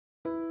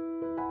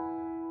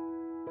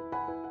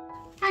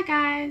Hi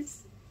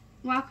guys,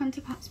 welcome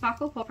to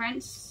Sparkle Paw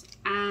Prints,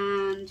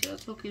 and you're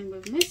talking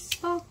with Miss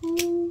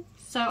Sparkle.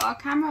 So our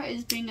camera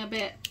is being a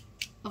bit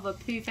of a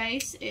poo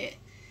face, it's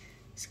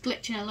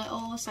glitching a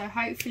little, so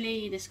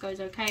hopefully this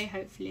goes okay,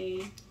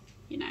 hopefully,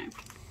 you know.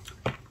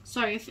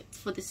 Sorry if it's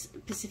for this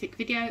specific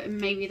video and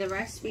maybe the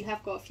rest, we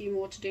have got a few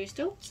more to do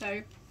still,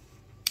 so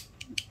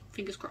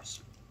fingers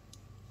crossed.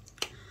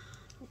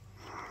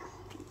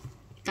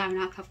 Diamond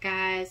Art Club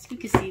guys, you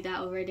can see that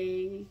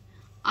already.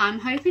 I'm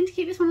hoping to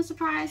keep this one a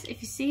surprise.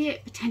 If you see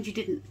it, pretend you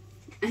didn't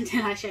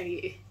until I show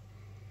you.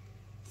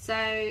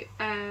 So,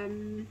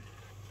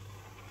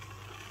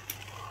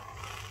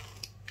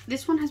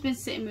 this one has been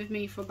sitting with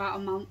me for about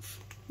a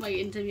month,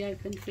 waiting to be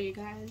opened for you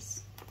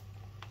guys.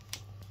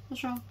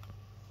 What's wrong?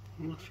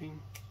 Nothing.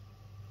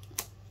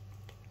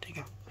 Take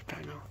out the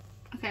phone now.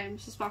 Okay,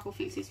 Mr. Sparkle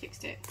thinks he's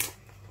fixed it.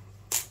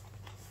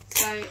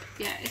 So,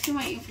 yeah, it's been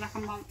waiting for like a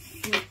month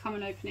for me to come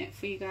and open it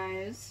for you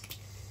guys.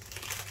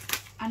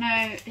 I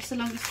know it's the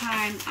longest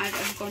time I've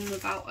ever gone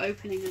without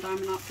opening a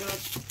Diamond Art Club.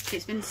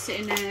 It's been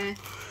sitting there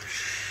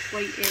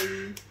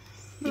waiting.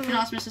 You can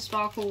ask Mr.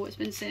 Sparkle, it's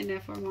been sitting there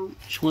for a month.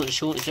 She wants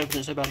to open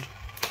it so bad.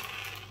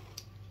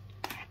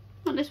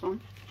 Not this one.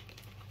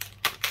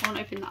 I want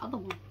to open that other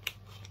one.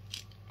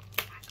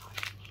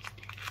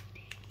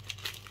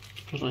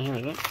 Doesn't hear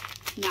it,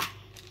 No,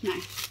 no.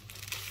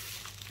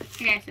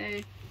 Okay,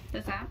 so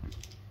there's that.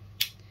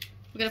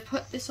 We're going to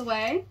put this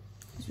away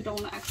because we don't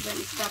want to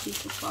accidentally stab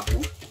Mr.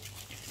 Sparkle.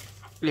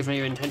 If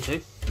you intend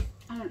to.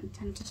 I don't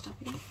intend to stop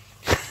you.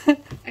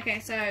 Okay,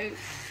 so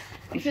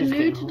if you're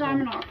new to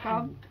Diamond Art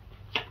Club,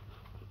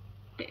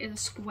 it is a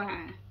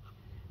square.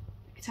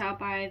 You can tell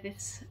by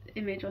this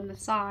image on the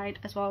side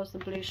as well as the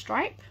blue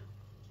stripe.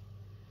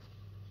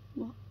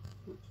 What?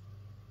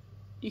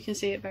 You can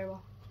see it very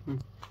well.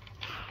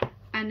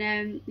 And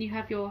then you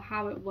have your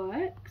how it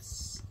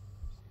works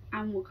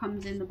and what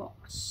comes in the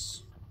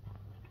box.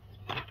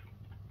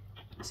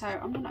 So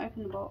I'm going to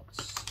open the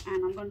box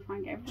and I'm going to try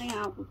and get everything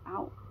out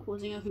without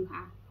causing a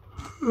hoo-ha.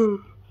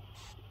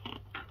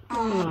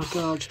 Oh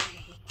god.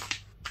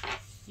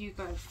 You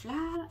go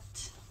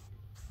flat.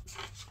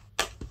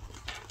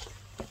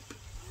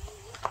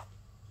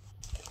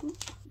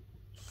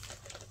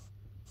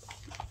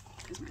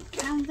 There's my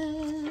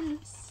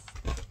canvas.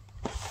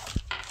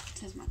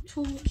 There's my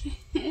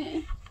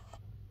toolkit.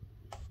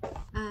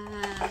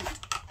 And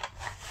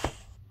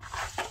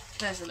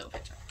there's a little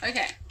picture.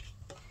 Okay.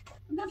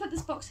 I'm going to put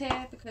this box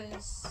here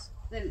because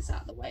then it's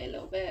out of the way a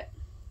little bit.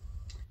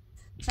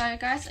 So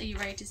guys, are you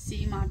ready to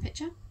see my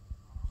picture?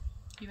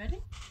 You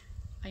ready?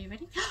 Are you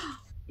ready?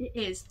 It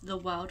is The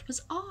World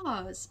Was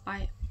Ours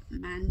by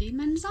Mandy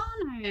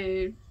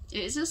Manzano. It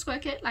is a square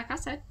kit, like I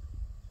said.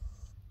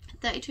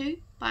 32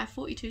 by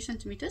 42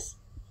 centimeters.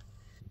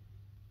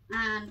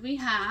 And we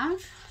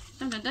have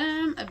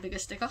a bigger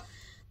sticker.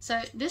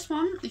 So this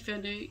one, if you're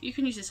new, you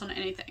can use this on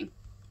anything.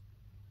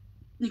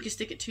 You can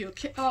stick it to your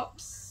kit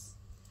ups.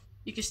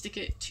 You can stick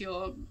it to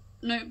your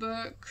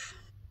notebook,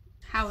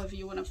 however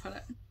you want to put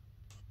it.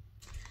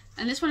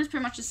 And this one is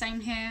pretty much the same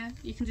here.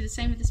 You can do the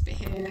same with this bit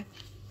here.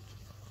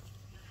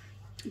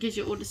 It gives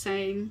you all the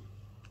same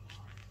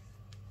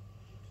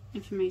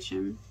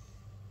information.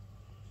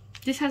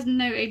 This has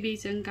no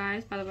ABs in,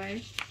 guys, by the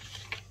way.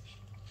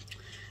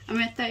 And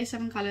we have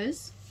 37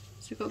 colours.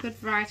 So we've got a good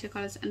variety of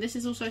colours. And this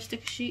is also a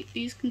sticker sheet.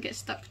 These can get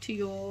stuck to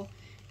your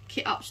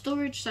kit up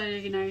storage. So,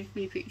 you know,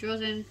 when you put your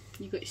drawers in,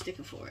 you've got your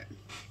sticker for it.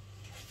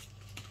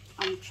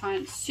 I'm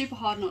trying super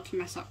hard not to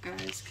mess up,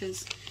 guys,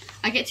 because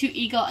I get too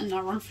eager and I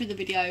run through the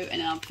video and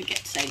then I'll forget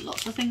to say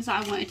lots of things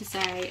that I wanted to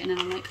say, and then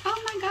I'm like,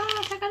 oh my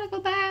gosh, I gotta go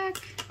back.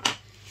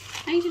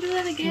 I need to do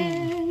that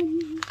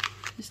again.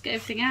 Just get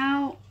everything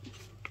out.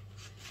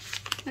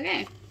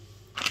 Okay,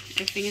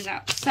 everything is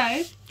out.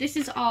 So this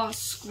is our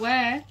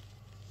square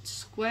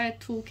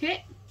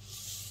toolkit.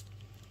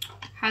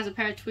 Has a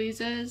pair of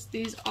tweezers.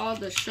 These are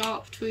the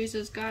sharp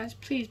tweezers, guys.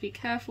 Please be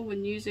careful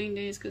when using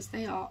these because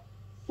they are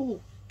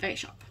very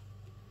sharp.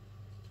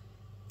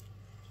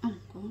 Oh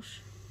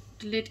gosh,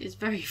 the lid is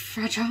very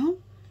fragile,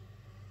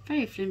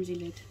 very flimsy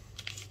lid.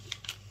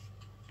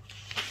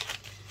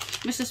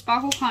 Mr.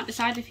 Sparkle can't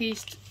decide if he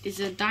is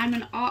a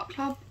Diamond Art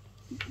Club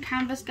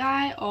canvas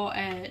guy or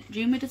a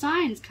Juma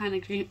Designs kind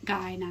of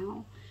guy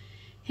now.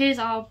 Here's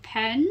our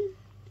pen.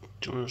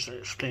 Do you want to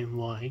explain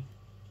why?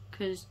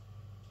 Because,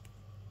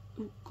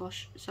 oh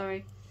gosh,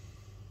 sorry.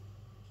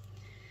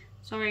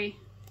 Put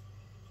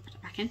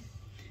it back in.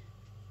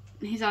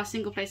 Here's our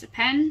single placer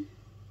pen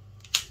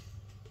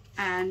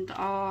and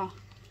our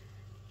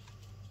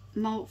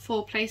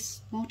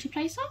multi-placer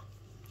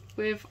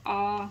with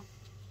our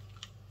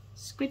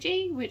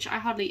squidgy, which I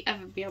hardly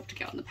ever be able to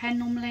get on the pen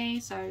normally.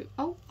 So,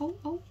 oh,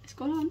 it's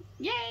gone on.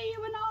 Yay, it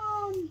went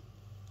on!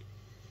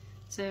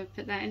 So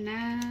put that in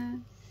there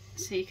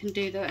so you can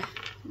do the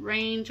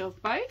range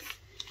of both.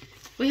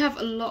 We have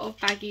a lot of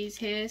baggies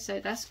here,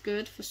 so that's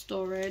good for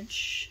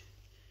storage.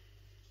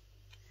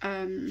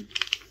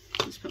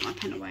 Let's put my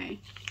pen away.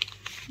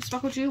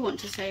 Sparkle, do you want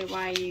to say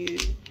why you...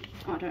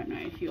 I don't know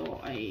if you're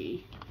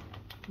a...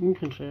 You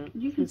can say it.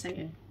 You can say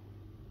it.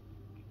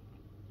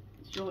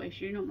 your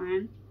issue, not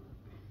mine.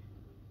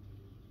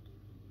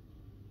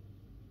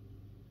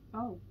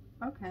 Oh,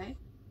 okay.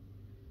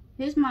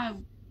 Here's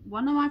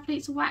one of my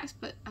plates of wax,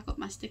 but I got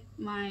my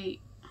thing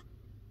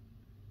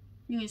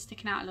is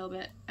sticking out a little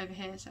bit over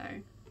here. So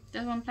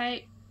there's one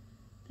plate,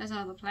 there's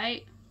another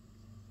plate.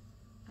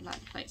 I like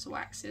the plates of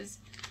waxes.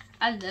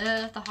 I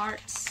love the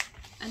hearts.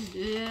 I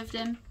love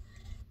them.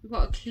 We've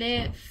got a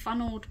clear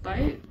funneled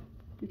boat,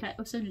 which I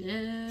also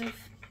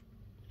love.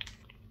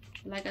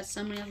 I got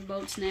so many other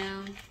boats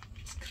now.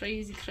 It's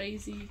crazy,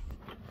 crazy.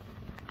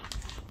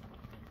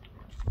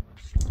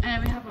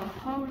 And we have a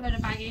whole load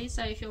of baggies.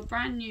 So if you're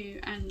brand new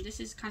and this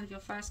is kind of your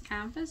first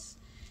canvas,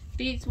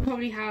 these will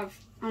probably have,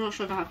 I'm not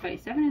sure if I have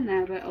 37 in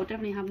there, but it'll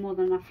definitely have more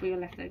than enough for your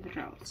leftover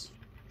drills.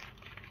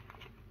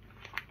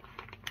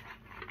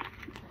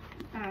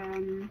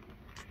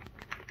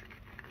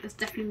 There's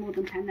definitely more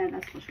than 10 there,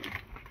 that's for sure.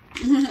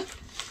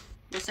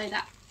 We'll say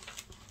that.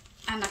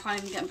 And I can't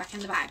even get them back in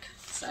the bag.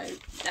 So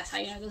that's how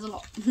you know there's a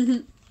lot.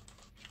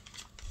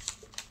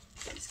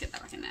 Let's get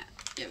that back in there.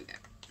 Here we go.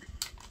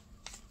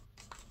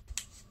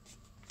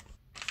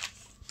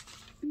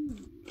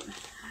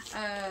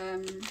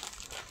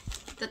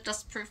 The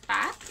dustproof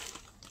bag,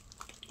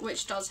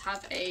 which does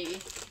have a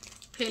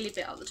peely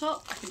bit at the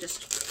top. I can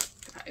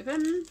just pop it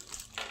open.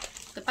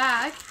 The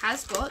bag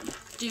has got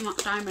Do Not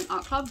Diamond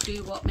Art Club,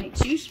 do what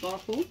makes you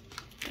sparkle.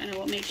 I don't know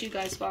what makes you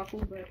guys sparkle,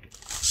 but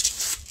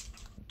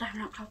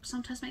Diamond Art Club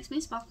sometimes makes me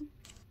sparkle.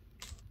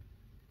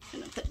 I'm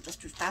gonna put the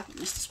dustproof bag with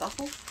Mr.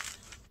 Sparkle.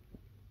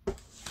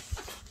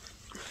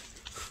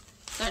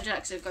 Don't do that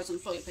because if it goes on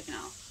the floor, you're picking it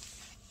up.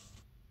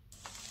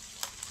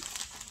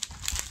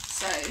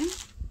 So,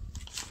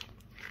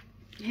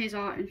 here's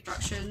our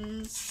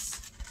instructions.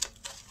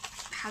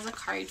 Has a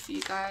code for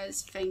you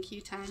guys. Thank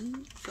you,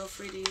 10. Feel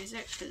free to use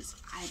it because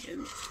I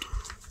don't.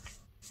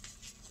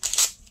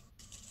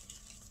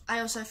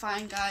 I also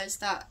find, guys,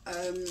 that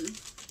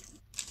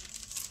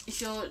if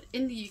you're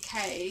in the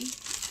UK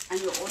and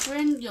you're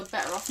ordering, you're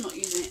better off not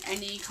using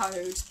any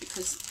codes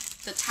because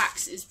the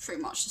tax is pretty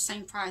much the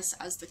same price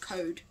as the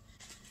code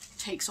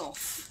takes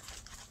off.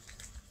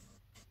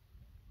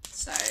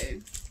 So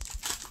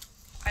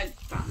I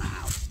found that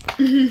out.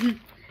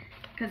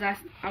 Because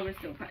I was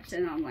still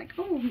purchasing and I'm like,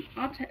 oh,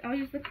 I'll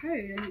use the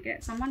code and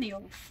get some money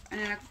off.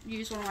 And then I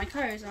used one of my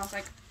codes and I was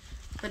like,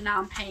 but now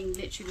I'm paying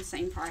literally the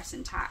same price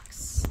in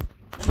tax.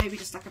 Or maybe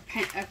just like a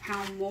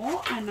pound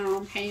more, and now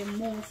I'm paying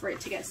more for it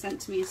to get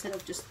sent to me instead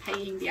of just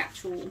paying the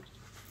actual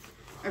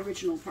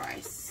original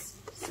price.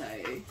 So,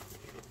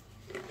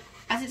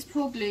 as it's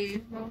poor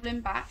glue,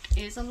 rolling back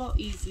is a lot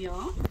easier.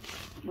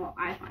 Well,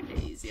 I find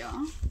it easier.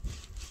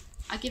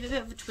 I give it a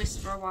bit of a twist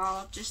for a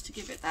while just to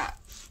give it that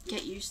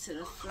get used to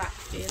the flat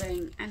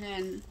feeling, and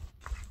then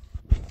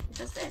it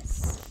does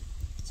this.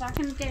 So I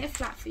can get it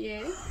flat for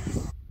you.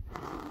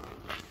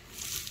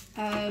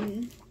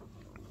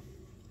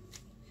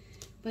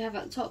 We have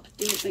at the top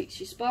Do What Makes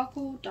You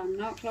Sparkle,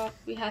 Diamond Art Club.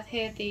 We have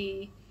here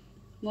the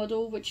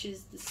model, which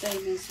is the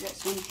same as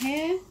what's on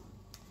here,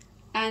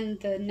 and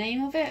the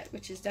name of it,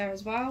 which is there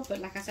as well. But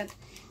like I said,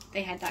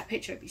 they had that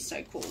picture, it'd be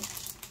so cool.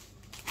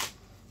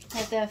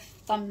 Here's their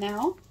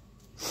thumbnail.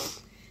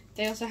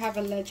 They also have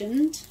a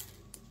legend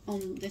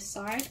on this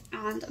side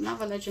and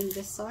another legend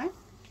this side.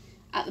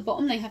 At the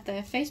bottom they have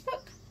their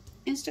Facebook,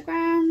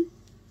 Instagram,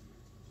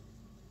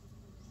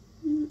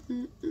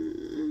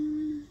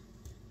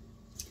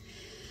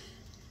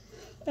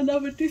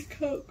 another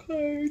discount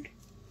code,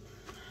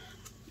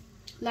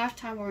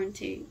 lifetime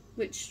warranty,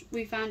 which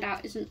we found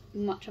out isn't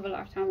much of a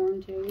lifetime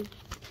warranty,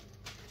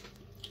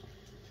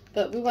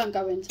 but we won't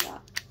go into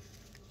that.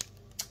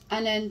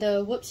 And then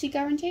the whoopsie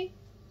guarantee.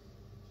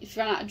 If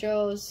you run out of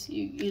drills,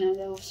 you know,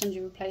 they'll send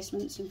you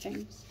replacements and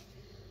things.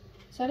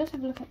 So let's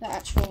have a look at the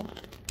actual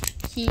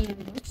key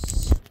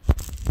numbers.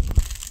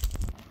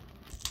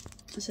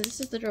 So this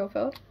is the drill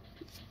field.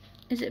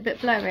 Is it a bit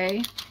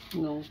blurry?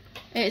 No.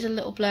 It is a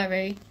little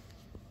blurry.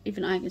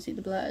 Even I can see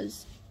the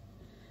blurs.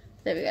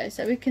 There we go.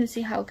 So we can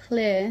see how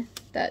clear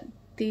that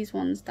these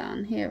ones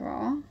down here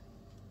are.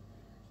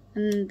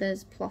 And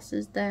there's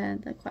pluses there.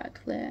 They're quite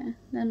clear.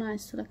 They're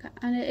nice to look at.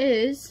 And it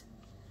is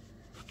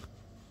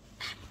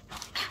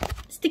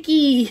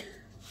sticky.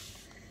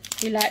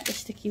 We like the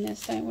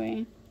stickiness, don't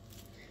we?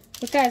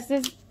 But guys,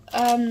 there's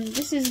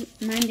this is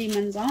Mandy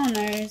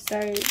Manzano, so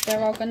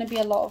there are going to be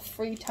a lot of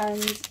free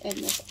tones in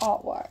this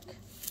artwork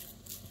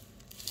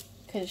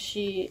because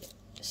she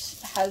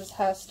has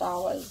her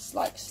style as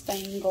like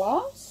stained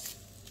glass,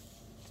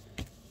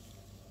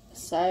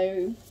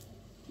 so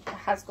it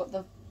has got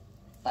the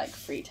like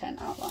free tone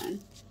outline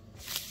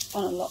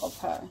on a lot of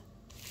her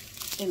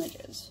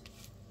images.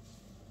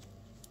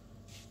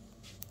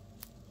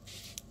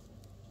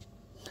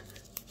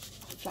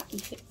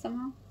 Flattened it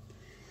somehow.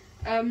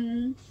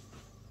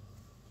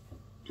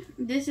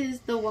 This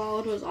is The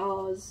World Was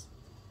Ours,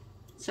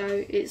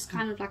 so it's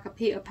kind of like a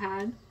Peter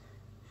Pan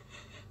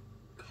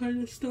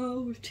kind of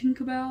style with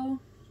Tinkerbell.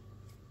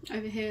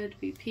 Over here would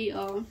be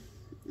Peter,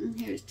 and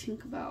here is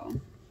Tinkerbell.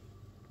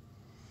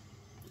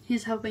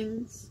 Here's her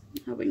wings.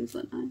 Her wings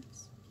look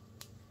nice.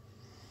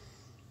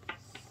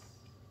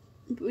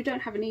 But we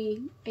don't have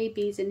any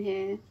ABs in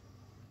here.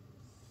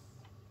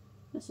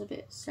 That's a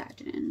bit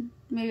saddening.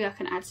 Maybe I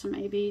can add some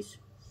ABs.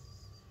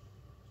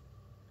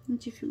 What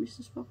do you think,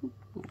 Mr. Sparkle?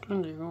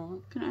 Can do,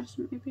 alright. Can I add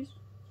some ABs?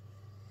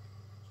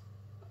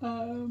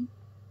 I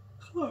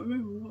can't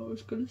remember what I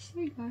was going to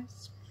say,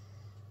 guys.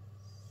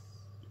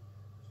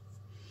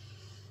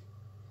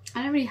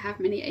 I don't really have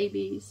many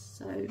ABs,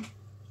 so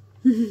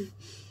I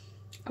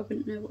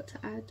wouldn't know what to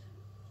add.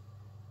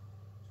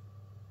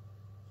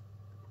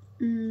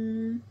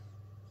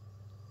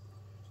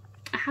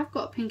 I have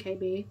got a pink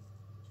AB.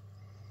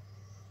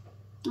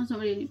 There's not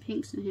really any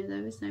pinks in here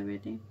though, is there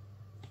really?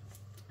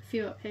 A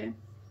few up here.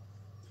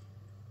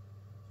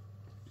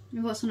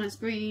 We've got some nice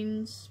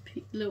greens,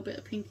 a little bit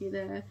of pinky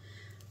there.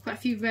 Quite a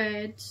few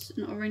reds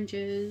and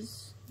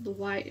oranges, the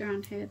white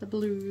around here, the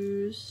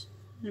blues,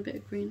 and a bit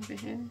of green over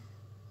here.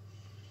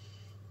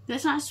 But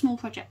it's not a small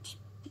project,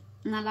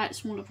 and I like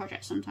smaller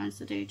projects sometimes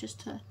to do, just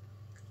to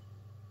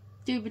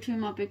do between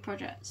my big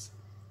projects.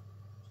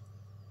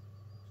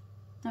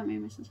 Don't we,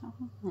 Mrs.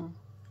 Harper?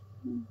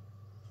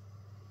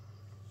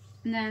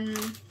 And then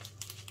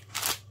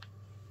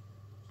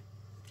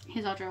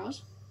here's our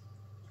drawers.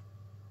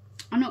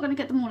 I'm not going to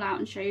get them all out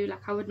and show you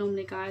like I would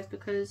normally, guys,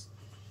 because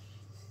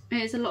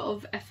it is a lot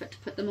of effort to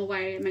put them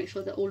away and make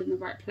sure they're all in the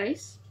right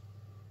place,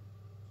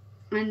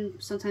 and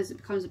sometimes it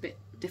becomes a bit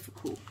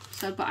difficult.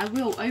 So, but I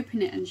will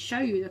open it and show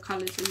you the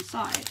colours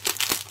inside,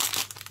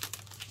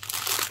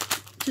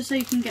 just so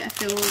you can get a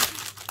feel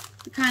of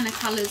the kind of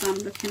colours I'm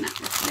looking at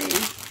roughly.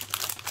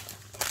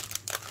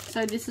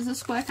 So this is a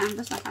square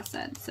canvas, like I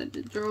said, so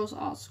the drawers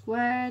are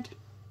squared,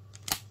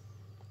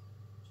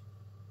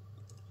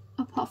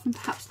 apart from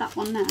perhaps that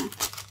one there.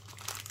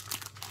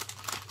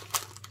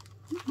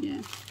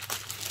 Yeah,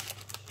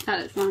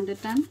 that looks rounded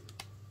then.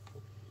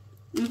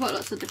 We've got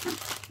lots of different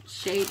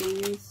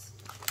shadings,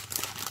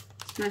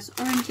 nice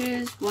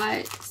oranges,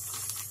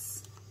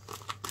 whites,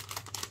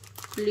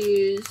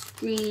 blues,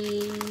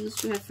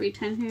 greens. We have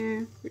 310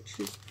 here, which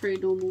is pretty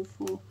normal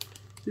for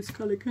this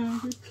colour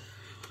canvas.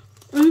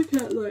 I look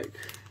at like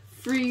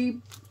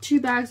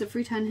 2 bags of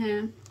 310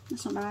 here.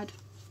 That's not bad.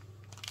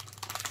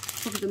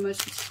 Probably the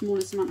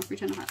smallest amount of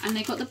 310 I've had. And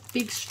they got the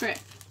big strip.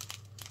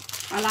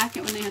 I like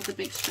it when they have the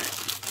big strip.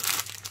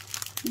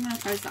 I'm gonna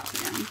close that up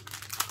again.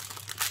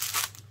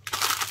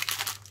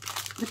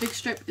 The big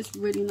strip is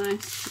really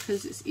nice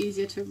because it's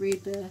easier to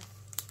read the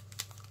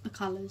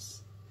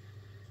colours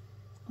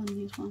on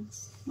these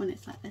ones when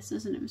it's like this,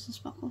 isn't it, Mr.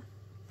 Sparkle?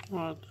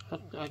 Well,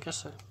 I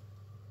guess so.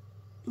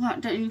 Well,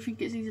 don't you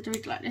think it's easier to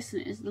read like this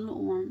than it is the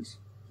little ones?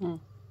 Okay.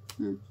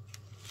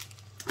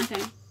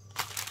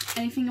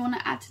 Anything you want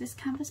to add to this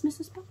canvas,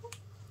 Mrs. Sparkle?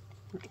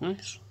 Looks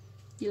nice.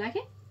 You like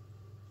it?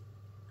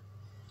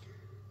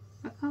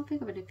 I can't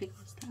think of anything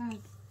else to add.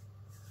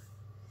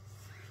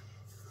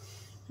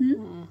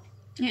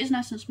 It is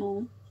nice and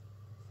small.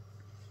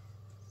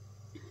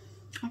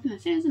 I think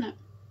that's it, isn't it?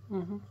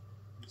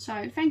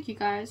 So, thank you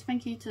guys.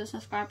 Thank you to the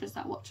subscribers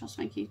that watch us.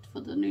 Thank you for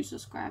the new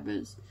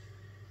subscribers.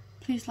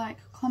 Please like,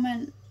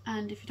 comment,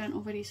 and if you don't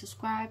already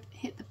subscribe,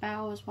 hit the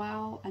bell as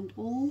well and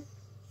all.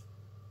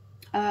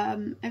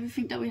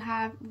 Everything that we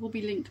have will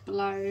be linked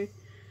below.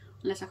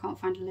 Unless I can't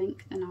find a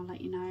link, then I'll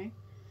let you know.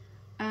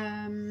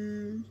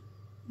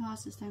 What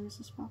else is there,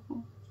 Mrs.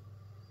 Sparkle?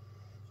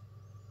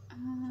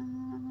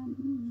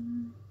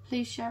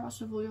 Please share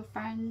us with all your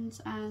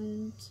friends,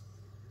 and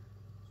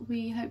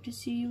we hope to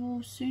see you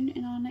all soon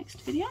in our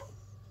next video.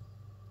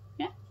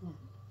 Yeah?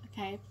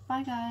 Okay,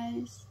 bye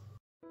guys.